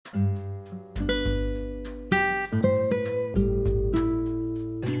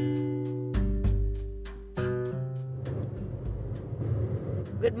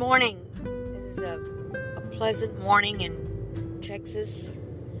morning. This is a pleasant morning in Texas.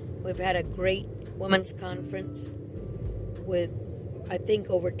 We've had a great women's conference with, I think,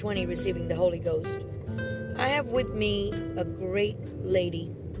 over 20 receiving the Holy Ghost. I have with me a great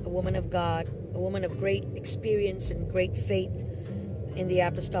lady, a woman of God, a woman of great experience and great faith in the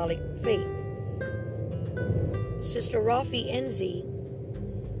apostolic faith. Sister Roffie Ensey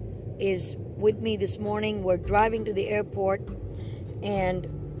is with me this morning. We're driving to the airport,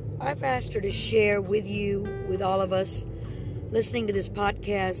 and I've asked her to share with you, with all of us listening to this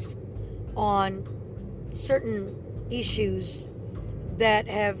podcast, on certain issues that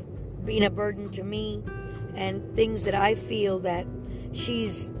have been a burden to me and things that I feel that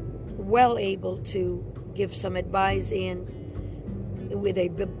she's well able to give some advice in with a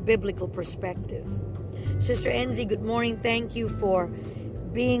biblical perspective. Sister Ensey, good morning. Thank you for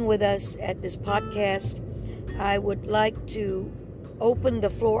being with us at this podcast. I would like to open the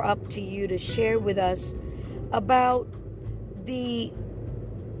floor up to you to share with us about the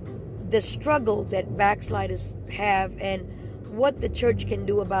struggle that backsliders have and what the church can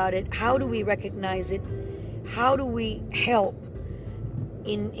do about it. How do we recognize it? How do we help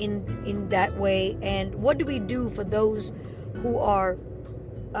in that way? And what do we do for those who are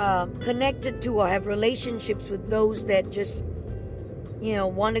connected to or have relationships with those that just,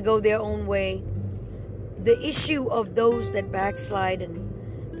 want to go their own way? The issue of those that backslide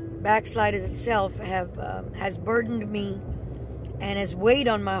and backsliders itself has burdened me and has weighed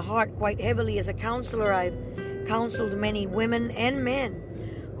on my heart quite heavily. As a counselor, I've counseled many women and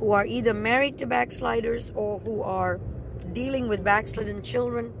men who are either married to backsliders or who are dealing with backslidden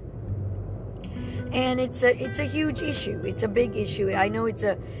children. And it's a huge issue. It's a big issue. I know it's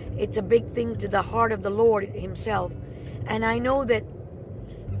a big thing to the heart of the Lord Himself. And I know that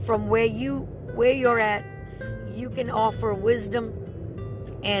from where you're at, you can offer wisdom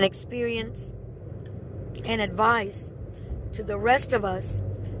and experience and advice to the rest of us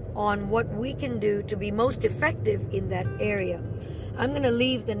on what we can do to be most effective in that area. I'm going to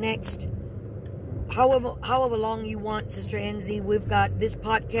leave the next however long you want, Sister Ensey. We've got this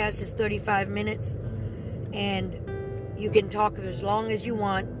podcast is 35 minutes, and you can talk as long as you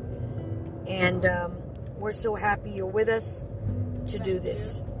want. And we're so happy you're with us to do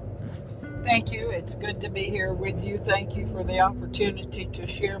this. Thank you. It's good to be here with you. Thank you for the opportunity to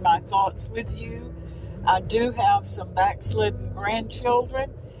share my thoughts with you. I do have some backslidden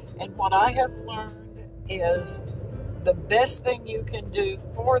grandchildren, and what I have learned is the best thing you can do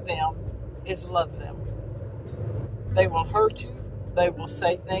for them is love them. They will hurt you. They will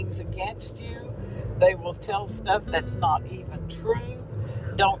say things against you. They will tell stuff that's not even true.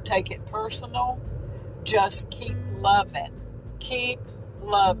 Don't take it personal. Just keep loving. Keep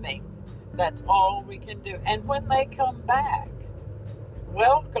loving. That's all we can do. And when they come back,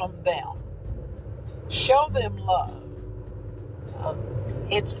 welcome them. Show them love.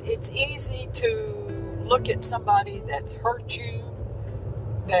 It's easy to look at somebody that's hurt you,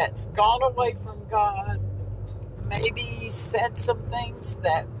 that's gone away from God, maybe said some things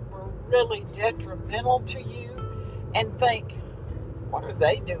that were really detrimental to you, and think, what are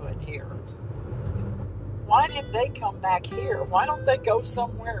they doing here? Why did they come back here? Why don't they go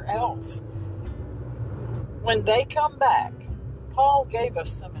somewhere else? When they come back, Paul gave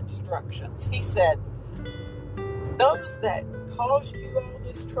us some instructions. He said, those that caused you all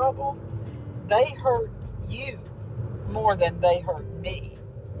this trouble, they hurt you more than they hurt me.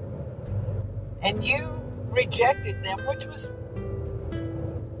 And you rejected them, which was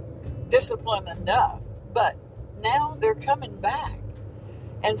discipline enough. But now they're coming back.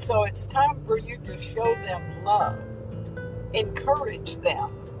 And so it's time for you to show them love. Encourage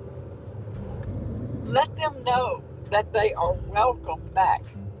them. Let them know that they are welcome back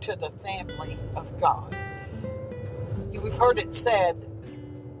to the family of God. We've heard it said,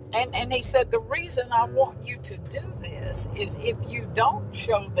 and he said, the reason I want you to do this is if you don't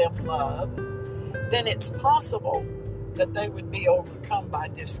show them love, then it's possible that they would be overcome by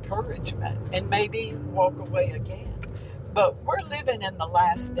discouragement and maybe walk away again. But we're living in the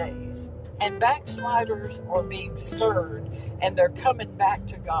last days, and backsliders are being stirred, and they're coming back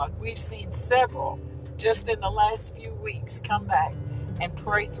to God. We've seen several just in the last few weeks come back and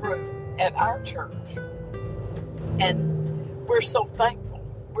pray through at our church. And we're so thankful.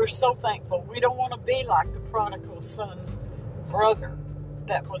 We're so thankful. We don't want to be like the prodigal son's brother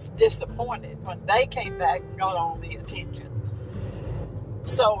that was disappointed when they came back and got all the attention.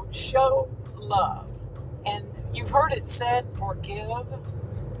 So show love. And you've heard it said, forgive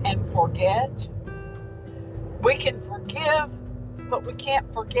and forget. We can forgive, but we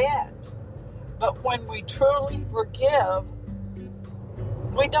can't forget. But when we truly forgive,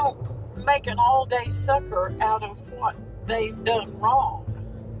 We don't make an all-day sucker out of what they've done wrong,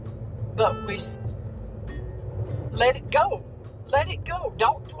 but we let it go. Let it go.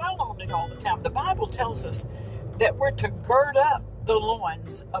 Don't dwell on it all the time. The Bible tells us that we're to gird up the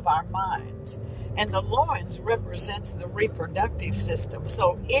loins of our minds. And the loins represents the reproductive system.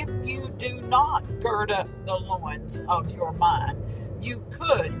 So if you do not gird up the loins of your mind, you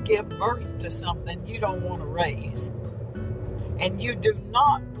could give birth to something you don't want to raise. And you do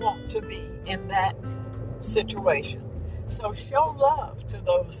not want to be in that situation. So show love to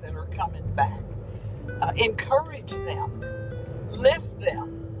those that are coming back. Encourage them. Lift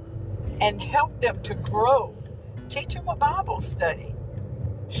them. And help them to grow. Teach them a Bible study.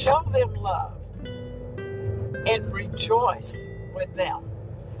 Show them love. And rejoice with them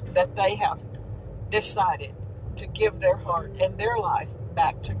that they have decided to give their heart and their life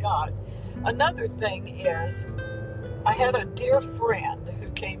back to God. Another thing is, I had a dear friend who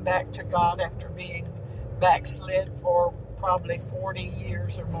came back to God after being backslid for probably 40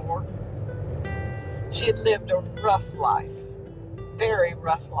 years or more. She had lived a rough life, very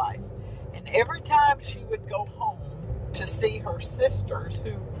rough life. And every time she would go home to see her sisters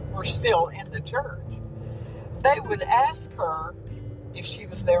who were still in the church, they would ask her if she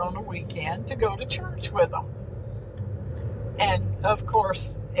was there on a weekend to go to church with them. And of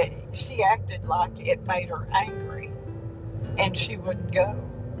course, she acted like it made her angry and she wouldn't go.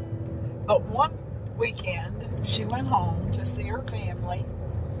 But one weekend, she went home to see her family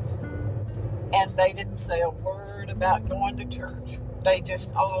and they didn't say a word about going to church. They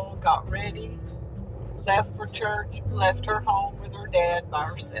just all got ready, left for church, left her home with her dad by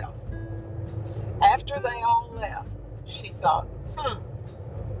herself. After they all left, she thought,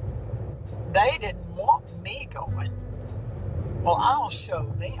 they didn't want me going. Well, I'll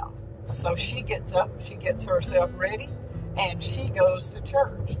show them. So she gets up, she gets herself ready, and she goes to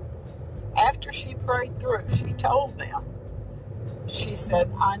church. After she prayed through, she told them, she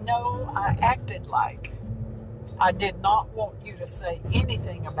said, I know I acted like I did not want you to say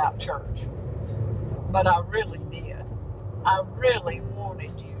anything about church, but I really did. I really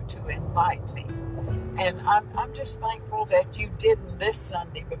wanted you to invite me. And I'm just thankful that you didn't this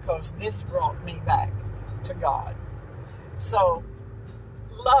Sunday because this brought me back to God. So,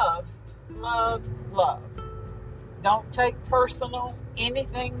 love, love, love. Don't take personal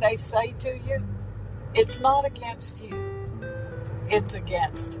anything they say to you. It's not against you. It's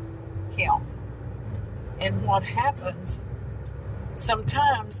against Him. And what happens,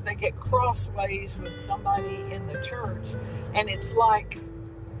 sometimes they get crossways with somebody in the church, and it's like,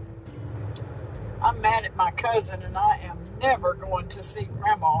 I'm mad at my cousin and I am never going to see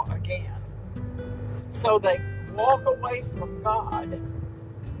Grandma again. So they walk away from God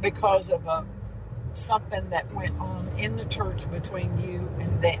because of something that went on in the church between you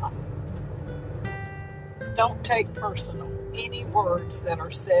and them. Don't take personal any words that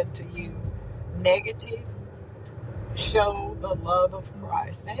are said to you negative. Show the love of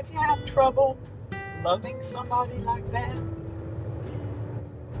Christ. And if you have trouble loving somebody like that,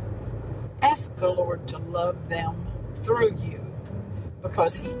 ask the Lord to love them through you,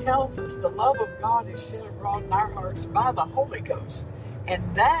 because He tells us the love of God is shed abroad in our hearts by the Holy Ghost, and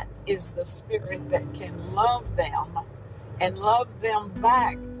that is the Spirit that can love them and love them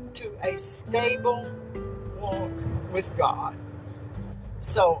back to a stable walk with God.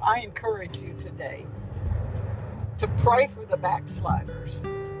 So I encourage you today to pray for the backsliders,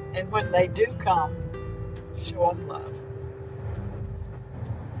 and when they do come, show them love.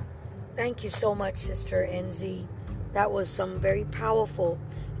 Thank you so much, Sister Ensey. That was some very powerful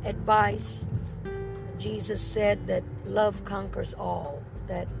advice. Jesus said that love conquers all,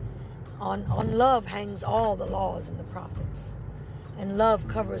 that on love hangs all the laws and the prophets, and love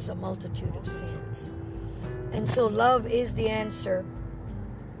covers a multitude of sins. And so love is the answer,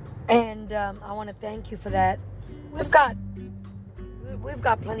 and I want to thank you for that. We've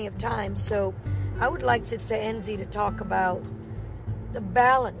got plenty of time, so I would like Sister Ensey to talk about the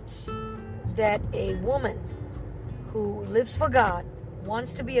balance that a woman who lives for God,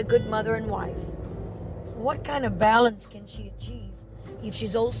 wants to be a good mother and wife, what kind of balance can she achieve if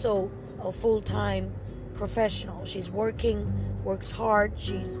she's also a full-time professional? She's works hard,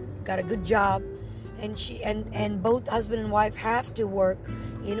 she's got a good job, and both husband and wife have to work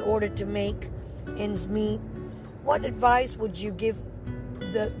in order to make ends meet. What advice would you give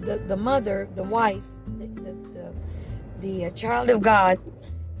the mother, the wife, the child of God,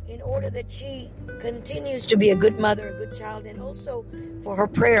 in order that she continues to be a good mother, a good child, and also for her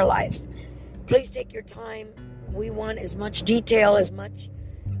prayer life? Please take your time. We want as much detail, as much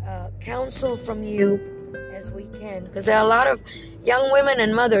counsel from you as we can, because there are a lot of young women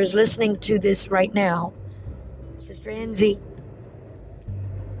and mothers listening to this right now. Sister Ensey.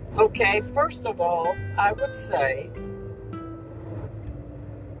 Okay, first of all, I would say,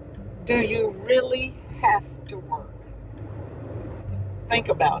 do you really have to work? Think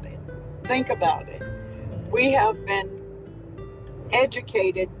about it. Think about it. We have been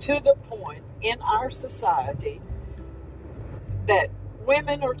educated to the point in our society that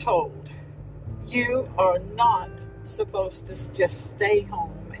women are told, you are not supposed to just stay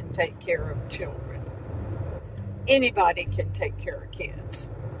home and take care of children. Anybody can take care of kids.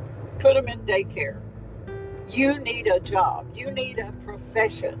 Put them in daycare. You need a job. You need a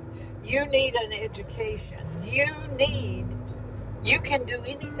profession. You need an education. You can do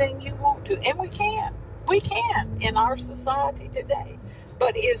anything you want to. And we can. We can in our society today.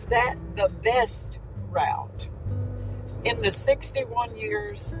 But is that the best route? In the 61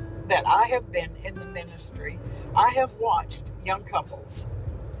 years that I have been in the ministry, I have watched young couples,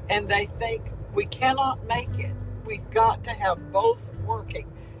 and they think we cannot make it. We've got to have both working.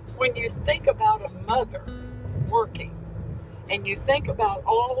 When you think about a mother working, and you think about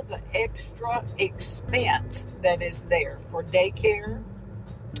all the extra expense that is there for daycare,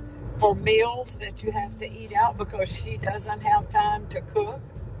 for meals that you have to eat out because she doesn't have time to cook,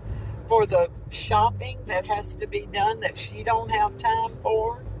 for the shopping that has to be done that she don't have time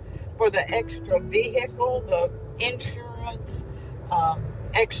for the extra vehicle, the insurance,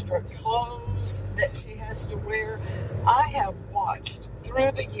 extra clothes that she has to wear. I have watched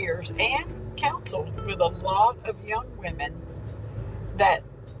through the years and counseled with a lot of young women that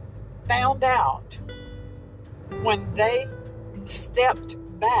found out when they stepped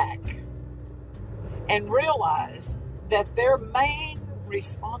back and realized that their main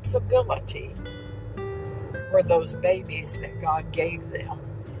responsibility were those babies that God gave them.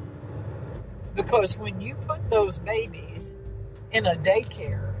 Because when you put those babies in a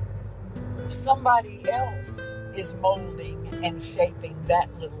daycare, somebody else is molding and shaping that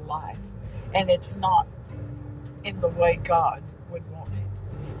little life. And it's not in the way God would want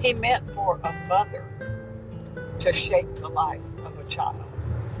it. He meant for a mother to shape the life of a child,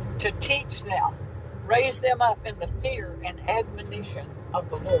 to teach them, raise them up in the fear and admonition of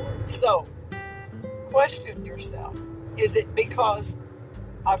the Lord. So, question yourself, is it because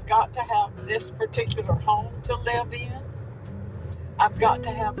I've got to have this particular home to live in? I've got to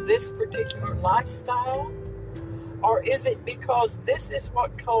have this particular lifestyle? Or is it because this is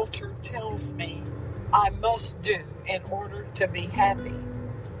what culture tells me I must do in order to be happy?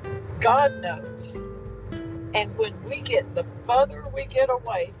 God knows. And when the further we get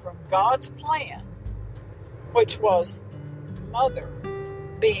away from God's plan, which was mother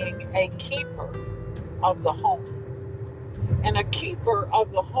being a keeper of the home. And a keeper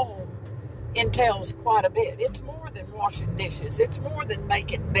of the home entails quite a bit. It's more than washing dishes. It's more than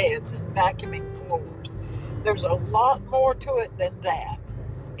making beds and vacuuming floors. There's a lot more to it than that.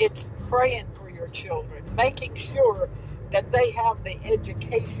 It's praying for your children, making sure that they have the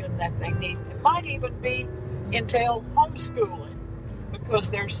education that they need. It might even entail homeschooling, because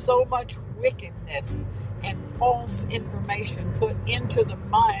there's so much wickedness and false information put into the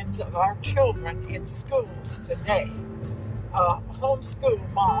minds of our children in schools today.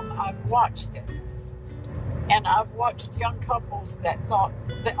 Homeschool mom, I've watched it. And I've watched young couples that thought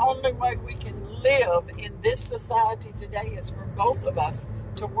the only way we can live in this society today is for both of us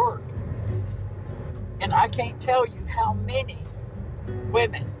to work. And I can't tell you how many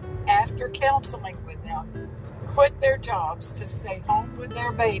women, after counseling with them, quit their jobs to stay home with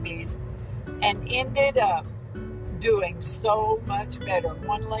their babies and ended up doing so much better.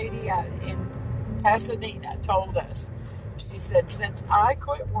 One lady in Pasadena told us, she said, since I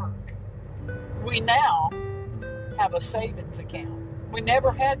quit work, we now have a savings account. We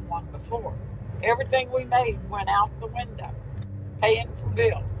never had one before. Everything we made went out the window, paying for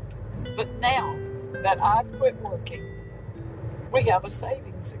bills. But now that I've quit working, we have a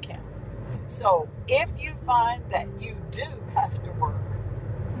savings account. So if you find that you do have to work,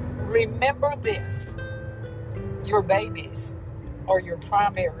 remember this: your babies are your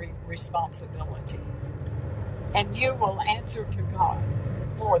primary responsibility, and you will answer to God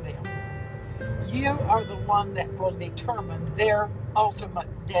for them. You are the one that will determine their ultimate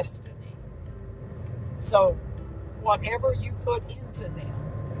destiny. So whatever you put into them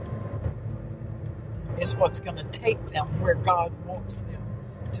is what's going to take them where God wants them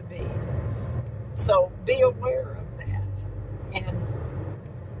to be. So be aware of that. And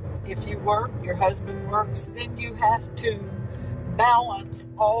if you work, your husband works, then you have to balance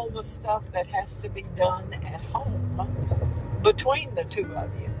all the stuff that has to be done at home between the two of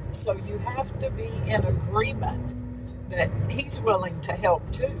you. So you have to be in agreement that he's willing to help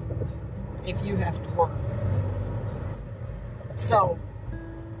too if you have to work. So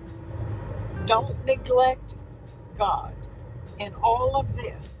don't neglect God in all of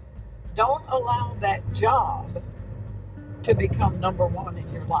this. Don't allow that job to become number one in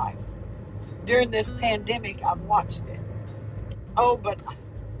your life. During this pandemic, I've watched it. Oh, but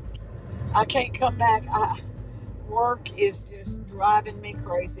I can't come back. Work is just driving me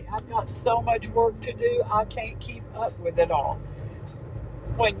crazy. I've got so much work to do, I can't keep up with it all.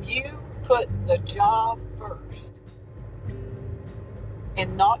 When you put the job first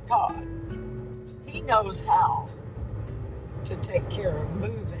and not God, he knows how to take care of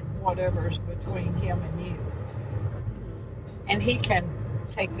moving whatever's between him and you. And he can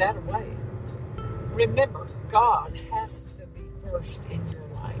take that away. Remember, God has to be first in your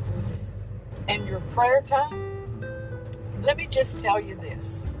life. And your prayer time, let me just tell you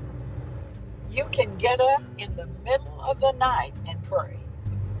this. You can get up in the middle of the night and pray.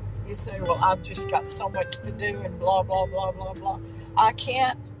 You say, well, I've just got so much to do and blah, blah, blah, blah, blah. I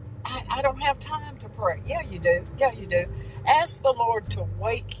don't have time to pray. Yeah, you do. Yeah, you do. Ask the Lord to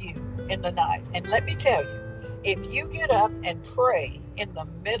wake you in the night. And let me tell you, if you get up and pray in the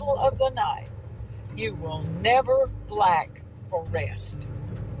middle of the night, you will never lack for rest.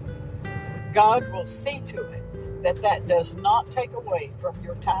 God will see to it that does not take away from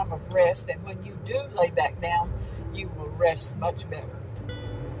your time of rest. And when you do lay back down, you will rest much better.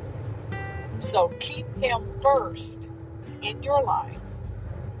 So keep him first in your life,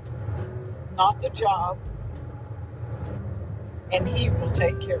 not the job, and he will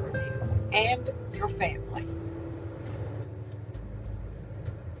take care of you and your family.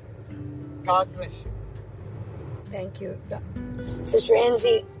 God bless you. Thank you. Sister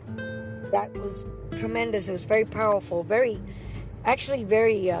Ensey, that was tremendous. It was very powerful, very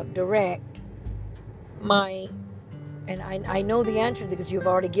direct. And I know the answer because you've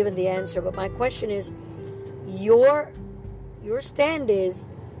already given the answer, but my question is, your stand is,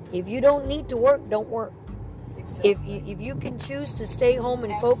 if you don't need to work, don't work. Exactly. If you can choose to stay home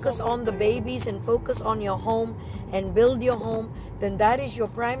and focus on the babies and focus on your home and build your home, then that is your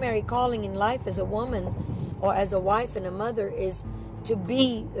primary calling in life as a woman or as a wife and a mother, is to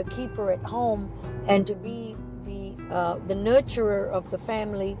be the keeper at home and to be the nurturer of the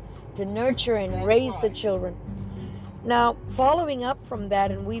family, to nurture and raise the children. Now, following up from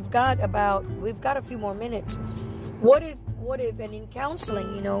that, and we've got a few more minutes. What if, and in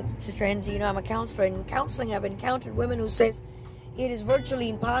counseling, Sister Ensey, I'm a counselor, and in counseling I've encountered women who says, it is virtually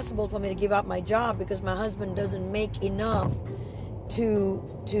impossible for me to give up my job because my husband doesn't make enough to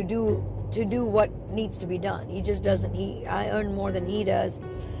do what needs to be done. He just doesn't. I earn more than he does.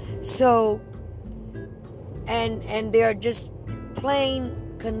 So, and they're just plain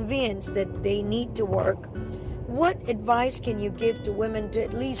convinced that they need to work. What advice can you give to women to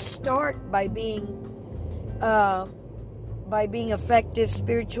at least start by being effective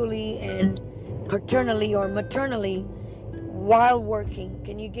spiritually and paternally or maternally while working?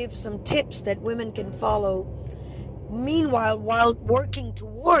 Can you give some tips that women can follow, meanwhile, while working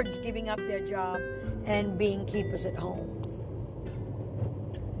towards giving up their job and being keepers at home?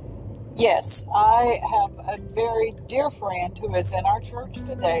 Yes, I have a very dear friend who is in our church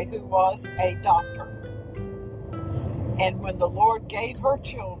today who was a doctor. And when the Lord gave her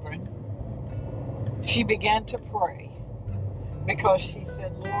children, she began to pray because she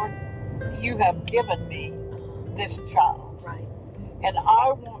said, Lord, you have given me this child. Right. And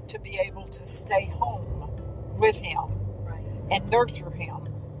I want to be able to stay home with him, right, and nurture him,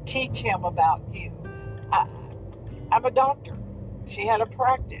 teach him about you. I'm a doctor. She had a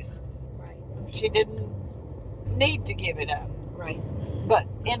practice. Right. She didn't need to give it up. Right. But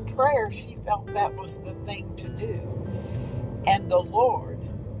in prayer, she felt that was the thing to do. And the Lord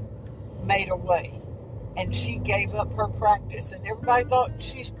made a way. And she gave up her practice. And everybody thought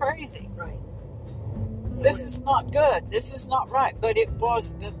she's crazy. Right. This is not good. This is not right. But it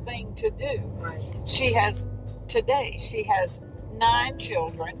was the thing to do. Right. She has 9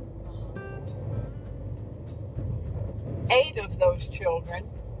 children. 8 of those children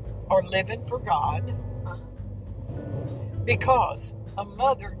are living for God because a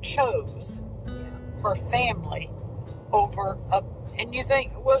mother chose her family over and you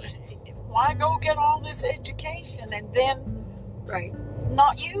think, well, why go get all this education and then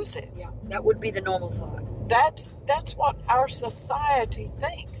not use it? Yeah, that would be the normal thought. That's what our society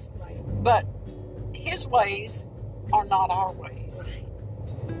thinks. Right. But his ways are not our ways. Right.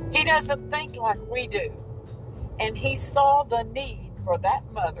 He doesn't think like we do. And he saw the need for that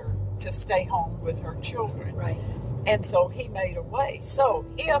mother to stay home with her children. Right. And so he made a way. So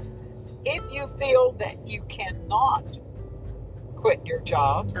if you feel that you cannot quit your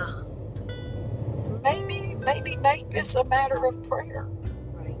job, maybe make this a matter of prayer.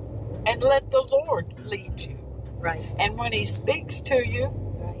 Right. And let the Lord lead you. Right. And when he speaks to you,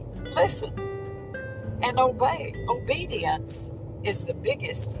 listen and obey. Obedience is the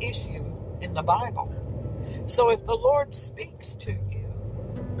biggest issue in the Bible. So if the Lord speaks to you,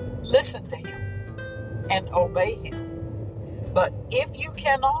 listen to him and obey him. But if you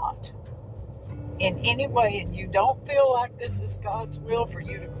cannot in any way and you don't feel like this is God's will for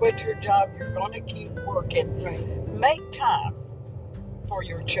you to quit your job, you're going to keep working. Right. Make time for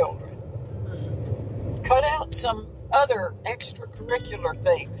your children. Cut out some other extracurricular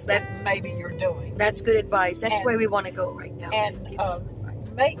things that maybe you're doing. That's good advice. That's where we want to go right now. And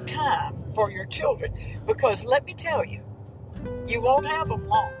make time for your children. Because let me tell you, you won't have them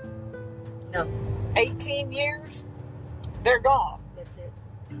long. No. 18 years, they're gone. That's it.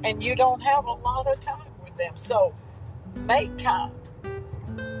 And you don't have a lot of time with them. So make time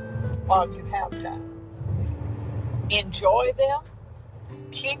while you have time. Enjoy them.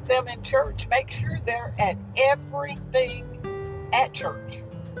 Keep them in church. Make sure they're at everything at church.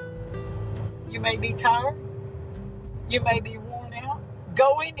 You may be tired. You may be worn out.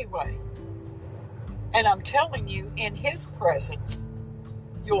 Go anyway. And I'm telling you, in his presence,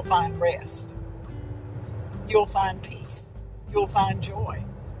 you'll find rest. You'll find peace. You'll find joy.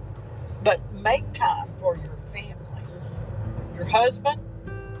 But make time for your family, your husband,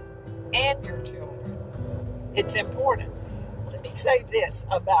 and your children. It's important. Let me say this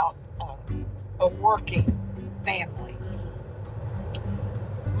about a working family.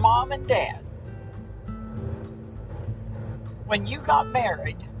 Mom and Dad, when you got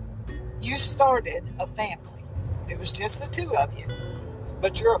married, you started a family. It was just the two of you,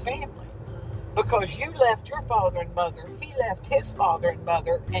 but you're a family. Because you left your father and mother, he left his father and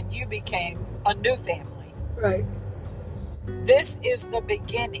mother, and you became a new family. Right. This is the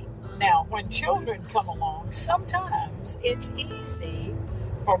beginning. Now, when children come along, sometimes it's easy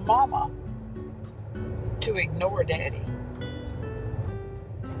for mama to ignore daddy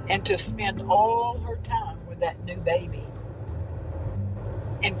and to spend all her time with that new baby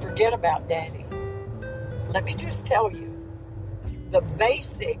and forget about daddy. Let me just tell you, the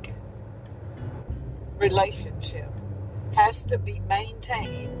basic relationship has to be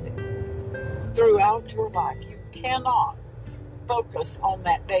maintained throughout your life. You cannot focus on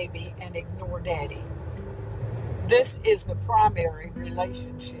that baby and ignore daddy. This is the primary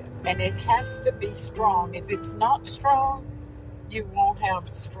relationship, and it has to be strong. If it's not strong, you won't have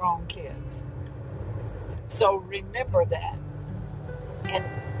strong kids. So remember that. And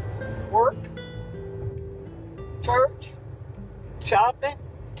work, church, shopping,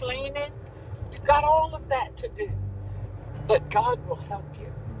 cleaning, you've got all of that to do. But God will help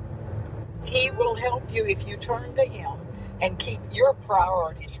you. He will help you if you turn to him and keep your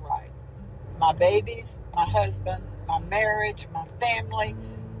priorities right. My babies, my husband, my marriage, my family.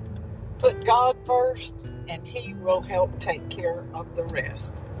 Put God first, and he will help take care of the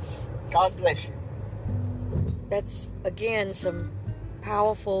rest. God bless you. That's, again, some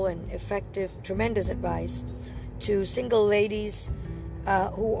powerful and effective, tremendous advice to single ladies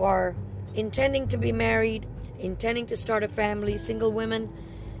who are intending to be married, intending to start a family, single women.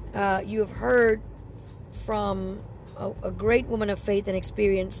 You have heard from a great woman of faith and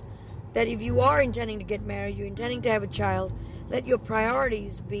experience that if you are intending to get married, you're intending to have a child, let your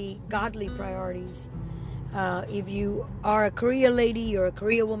priorities be godly priorities. If you are a career lady, you're a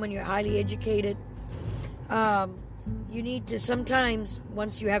career woman, you're highly educated, you need to sometimes,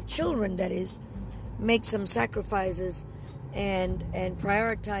 once you have children, that is, make some sacrifices and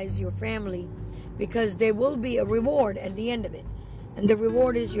prioritize your family, because there will be a reward at the end of it. And the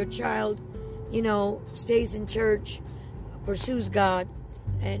reward is your child, stays in church, pursues God,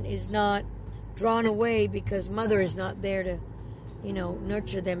 and is not drawn away because mother is not there to,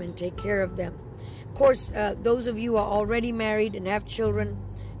 nurture them and take care of them. Of course, those of you who are already married and have children,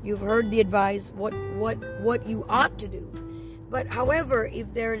 you've heard the advice, what you ought to do. But however,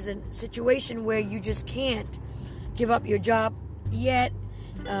 if there is a situation where you just can't give up your job yet,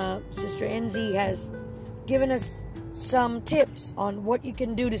 Sister Ensey has given us some tips on what you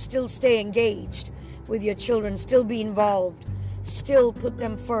can do to still stay engaged with your children, still be involved, still put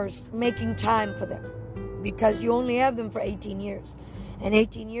them first, making time for them, because you only have them for 18 years, and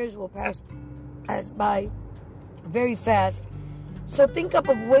 18 years will pass by very fast. So think up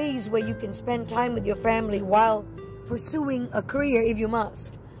of ways where you can spend time with your family while pursuing a career if you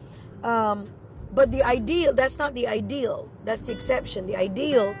must. But the ideal, that's not the ideal, that's the exception. The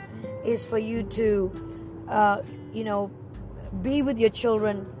ideal is for you to be with your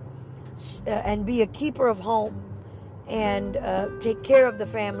children and be a keeper of home and take care of the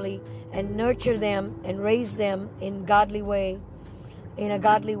family and nurture them and raise them in a godly way,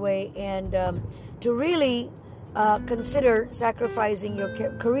 and to really consider sacrificing your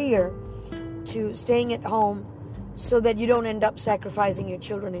career to staying at home so that you don't end up sacrificing your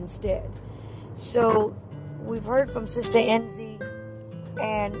children instead. So we've heard from Sister Ensey,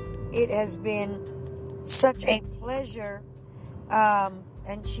 and it has been such a pleasure,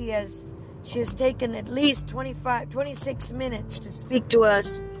 and she has taken at least 26 minutes to speak to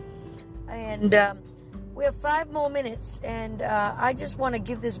us, and we have 5 more minutes, and I just want to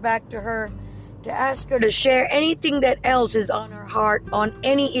give this back to her to ask her to share anything that else is on her heart on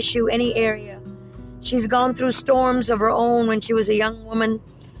any issue, any area. She's gone through storms of her own when she was a young woman,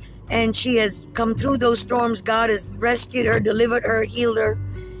 and she has come through those storms. God has rescued her, delivered her, healed her.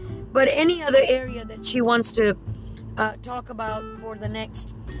 But any other area that she wants to talk about for the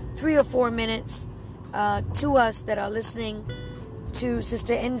next 3 or 4 minutes to us that are listening to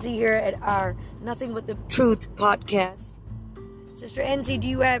Sister Ensey here at our Nothing But the Truth podcast. Sister Ensey, do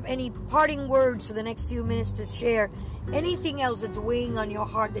you have any parting words for the next few minutes to share? Anything else that's weighing on your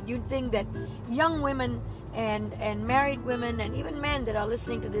heart that you think that young women and married women and even men that are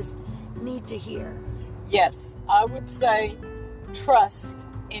listening to this need to hear? Yes, I would say trust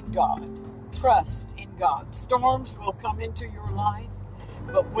in God. Trust in God. Storms will come into your life,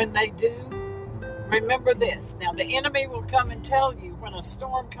 but when they do, remember this. Now, the enemy will come and tell you when a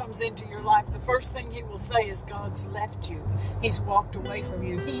storm comes into your life, the first thing he will say is God's left you. He's walked away from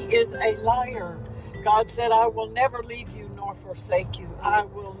you. He is a liar. God said, I will never leave you nor forsake you. I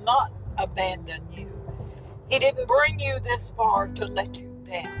will not abandon you. He didn't bring you this far to let you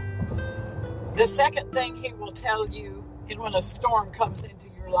down. The second thing he will tell you, and when a storm comes into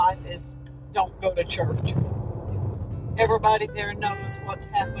your life, is don't go to church. Everybody there knows what's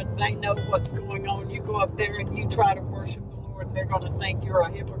happened. They know what's going on. You go up there and you try to worship the Lord, and they're going to think you're a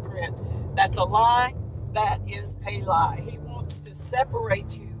hypocrite. That's a lie. That is a lie. He wants to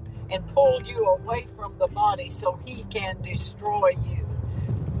separate you and pull you away from the body so he can destroy you.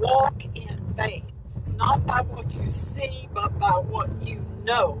 Walk in faith, not by what you see, but by what you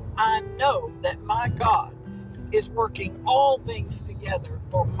know. I know that my God is working all things together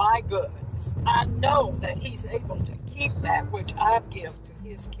for my good. I know that he's able to keep that which I've given to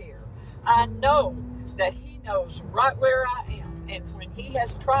his care. I know that he knows right where I am, and when he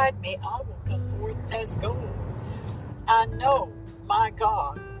has tried me, I will come forth as gold. I know my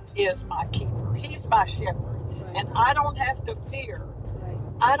God is my keeper. He's my shepherd, and I don't have to fear.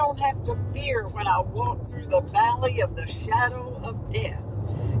 I don't have to fear when I walk through the valley of the shadow of death.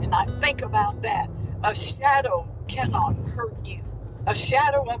 And I think about that. A shadow cannot hurt you. A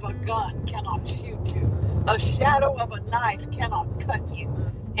shadow of a gun cannot shoot you. A shadow of a knife cannot cut you.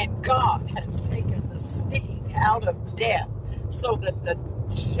 And God has taken the sting out of death so that the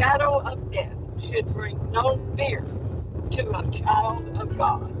shadow of death should bring no fear to a child of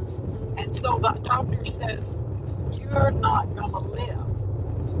God. And so the doctor says, you're not going to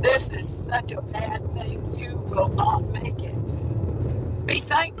live. This is such a bad thing. You will not make it. Be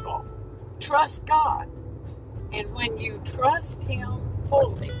thankful. Trust God. And when you trust him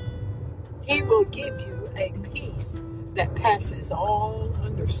fully, he will give you a peace that passes all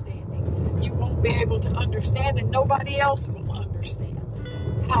understanding. You won't be able to understand, and nobody else will understand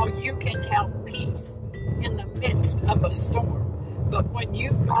how you can have peace in the midst of a storm. But when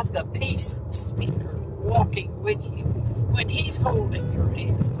you've got the peace speaker walking with you, when he's holding your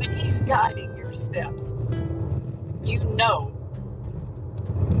hand, when he's guiding your steps, you know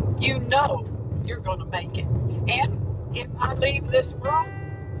you're going to make it. And if I leave this world,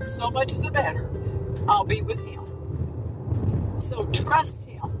 so much the better. I'll be with him. So trust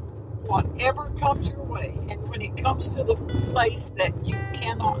him, whatever comes your way. And when it comes to the place that you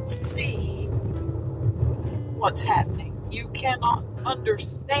cannot see what's happening, you cannot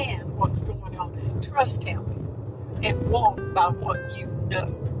understand what's going on, trust him and walk by what you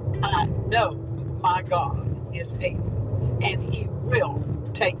know. I know my God is able, and he will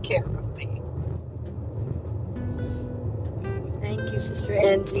take care of me. Thank you, Sister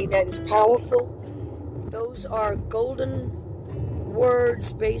Ensey. That is powerful. Those are golden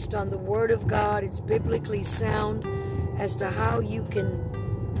words based on the Word of God. It's biblically sound as to how you can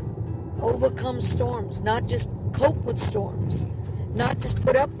overcome storms, not just cope with storms, not just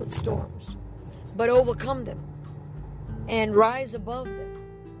put up with storms, but overcome them and rise above them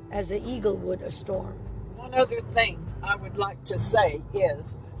as an eagle would a storm. One other thing I would like to say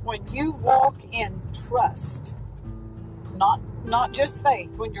is when you walk in trust, not just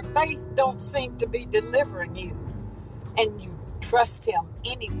faith, when your faith don't seem to be delivering you, and you trust him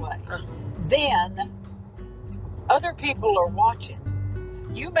anyway, then other people are watching.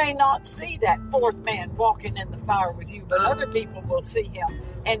 You may not see that fourth man walking in the fire with you, but other people will see him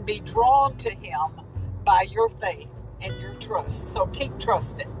and be drawn to him by your faith and your trust. So keep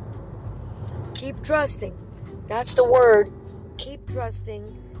trusting. Keep trusting. That's the word. Keep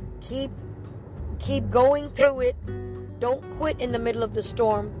trusting. Keep going through it. Don't quit in the middle of the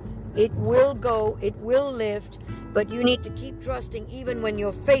storm. It will go. It will lift. But you need to keep trusting even when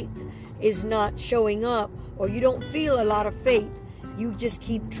your faith is not showing up or you don't feel a lot of faith. You just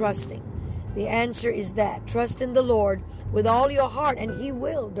keep trusting. The answer is that. Trust in the Lord with all your heart and he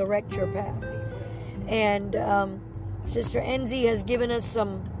will direct your path. And Sister Ensey has given us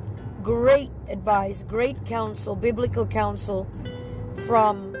some great advice, great counsel, biblical counsel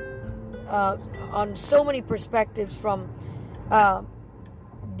from on so many perspectives, from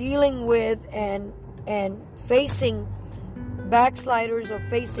dealing with and facing backsliders or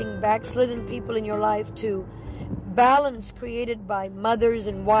facing backslidden people in your life, to balance created by mothers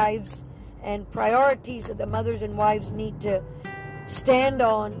and wives and priorities that the mothers and wives need to stand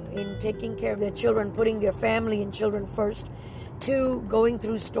on in taking care of their children, putting their family and children first, to going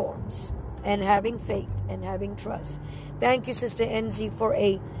through storms and having faith and having trust. Thank you, Sister Ensey, for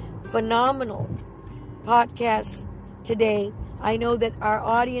a phenomenal podcast today. I know that our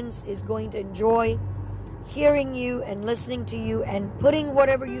audience is going to enjoy hearing you and listening to you and putting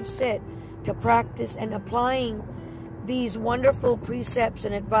whatever you've said to practice and applying these wonderful precepts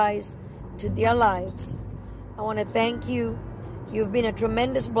and advice to their lives. I want to thank you. You've been a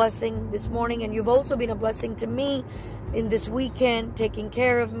tremendous blessing this morning, and you've also been a blessing to me in this weekend, taking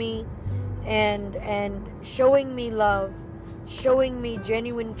care of me and showing me love, showing me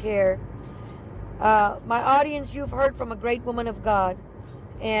genuine care. My audience, you've heard from a great woman of God,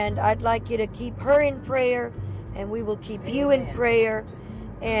 and I'd like you to keep her in prayer, and we will keep you in prayer.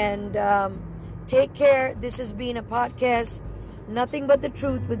 And take care. This has been a podcast, Nothing But the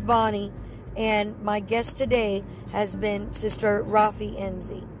Truth with Vonnie, and my guest today has been Sister Roffie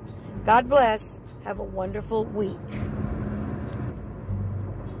Ensey. God bless. Have a wonderful week.